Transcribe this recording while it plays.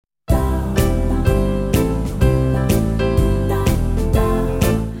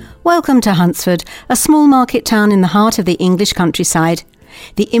Welcome to Huntsford, a small market town in the heart of the English countryside.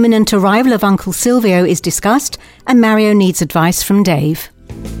 The imminent arrival of Uncle Silvio is discussed, and Mario needs advice from Dave.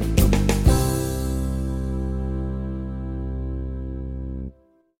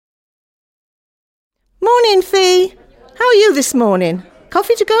 Morning, Fee. How are you this morning?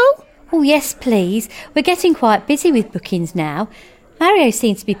 Coffee to go? Oh, yes, please. We're getting quite busy with bookings now. Mario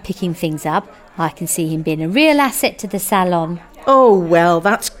seems to be picking things up. I can see him being a real asset to the salon. Oh, well,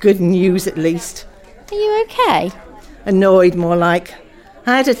 that's good news at least. Are you okay? Annoyed, more like.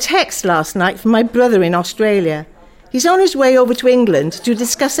 I had a text last night from my brother in Australia. He's on his way over to England to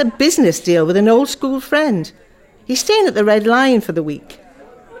discuss a business deal with an old school friend. He's staying at the Red Lion for the week.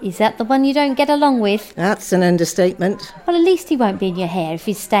 Is that the one you don't get along with? That's an understatement. Well, at least he won't be in your hair if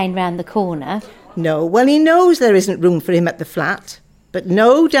he's staying round the corner. No, well, he knows there isn't room for him at the flat. But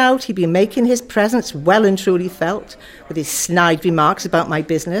no doubt he'd be making his presence well and truly felt, with his snide remarks about my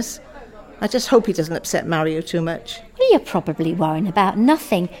business. I just hope he doesn't upset Mario too much. Well, you're probably worrying about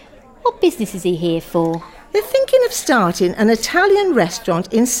nothing. What business is he here for? They're thinking of starting an Italian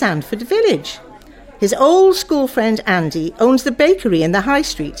restaurant in Sandford Village. His old school friend Andy owns the bakery in the high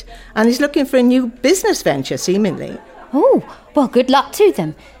street and is looking for a new business venture, seemingly. Oh, well, good luck to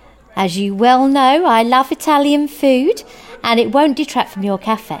them. As you well know, I love Italian food, and it won't detract from your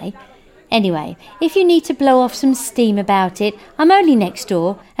cafe. Anyway, if you need to blow off some steam about it, I'm only next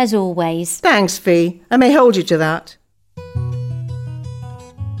door, as always. Thanks, Fee. I may hold you to that.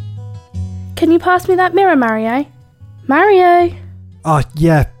 Can you pass me that mirror, Mario? Mario!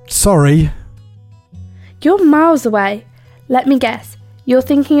 Yeah, sorry. You're miles away. Let me guess. You're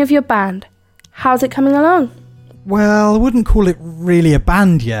thinking of your band. How's it coming along? Well, I wouldn't call it really a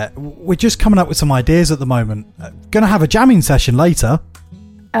band yet. We're just coming up with some ideas at the moment. Gonna have a jamming session later.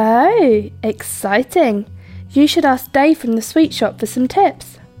 Oh, exciting. You should ask Dave from the sweet shop for some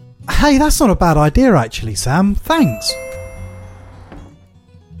tips. Hey, that's not a bad idea actually, Sam. Thanks.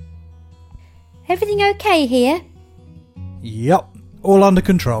 Everything okay here? Yep, all under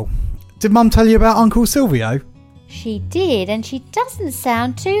control. Did Mum tell you about Uncle Silvio? She did, and she doesn't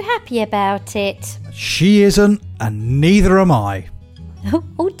sound too happy about it. She isn't, and neither am I.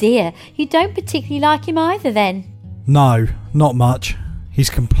 Oh dear, you don't particularly like him either then? No, not much. He's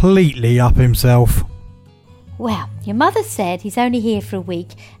completely up himself. Well, your mother said he's only here for a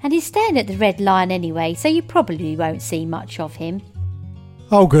week, and he's staying at the Red Lion anyway, so you probably won't see much of him.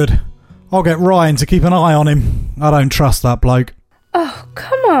 Oh good. I'll get Ryan to keep an eye on him. I don't trust that bloke. Oh,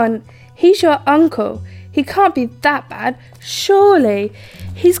 come on. He's your uncle. He can't be that bad, surely.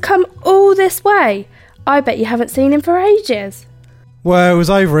 He's come all this way. I bet you haven't seen him for ages. Well, I was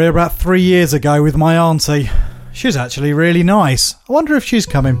over here about 3 years ago with my auntie. She's actually really nice. I wonder if she's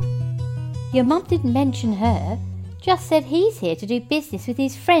coming. Your mum didn't mention her, just said he's here to do business with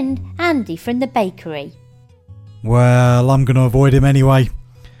his friend Andy from the bakery. Well, I'm going to avoid him anyway.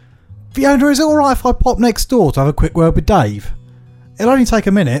 Fiona, is it alright if I pop next door to have a quick word with Dave? It'll only take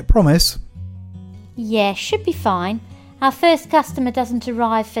a minute, promise. Yeah, should be fine. Our first customer doesn't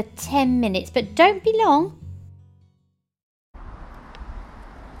arrive for 10 minutes, but don't be long.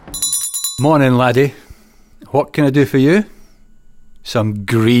 Morning, laddie. What can I do for you? Some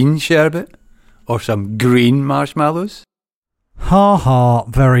green sherbet? Or some green marshmallows? Ha ha,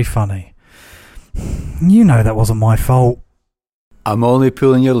 very funny. You know that wasn't my fault. I'm only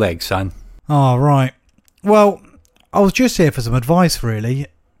pulling your leg, son. Oh, right. Well, I was just here for some advice, really.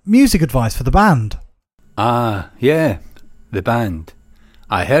 Music advice for the band. Ah, yeah, the band.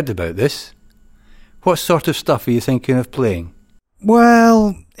 I heard about this. What sort of stuff are you thinking of playing?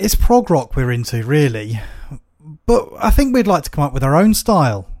 Well, it's prog rock we're into, really. But I think we'd like to come up with our own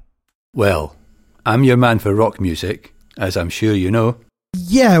style. Well, I'm your man for rock music, as I'm sure you know.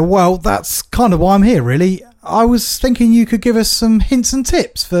 Yeah, well, that's kind of why I'm here, really. I was thinking you could give us some hints and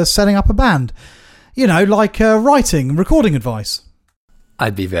tips for setting up a band. You know, like writing and recording advice.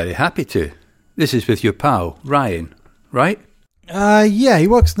 I'd be very happy to. This is with your pal, Ryan, right? Yeah, he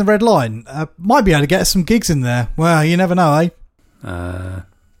works in the Red Lion. Might be able to get us some gigs in there. Well, you never know, eh?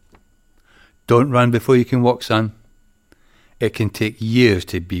 Don't run before you can walk, son. It can take years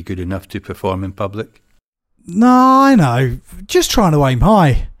to be good enough to perform in public. No, I know. Just trying to aim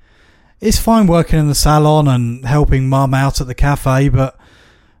high. It's fine working in the salon and helping Mum out at the cafe, but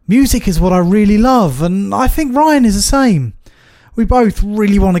music is what I really love, and I think Ryan is the same. We both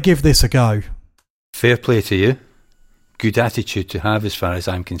really want to give this a go. Fair play to you. Good attitude to have as far as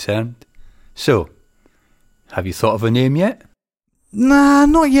I'm concerned. So, have you thought of a name yet? Nah,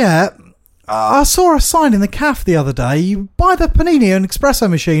 not yet. I saw a sign in the cafe the other day. By the panini and espresso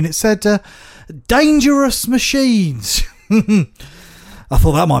machine, it said, Dangerous Machines. I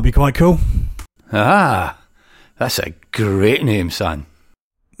thought that might be quite cool. Ah, that's a great name, son.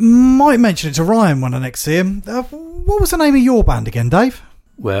 Might mention it to Ryan when I next see him. What was the name of your band again, Dave?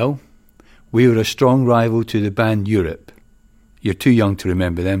 Well, we were a strong rival to the band Europe. You're too young to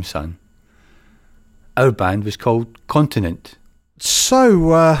remember them, son. Our band was called Continent.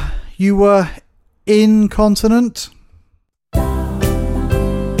 So, you were Incontinent?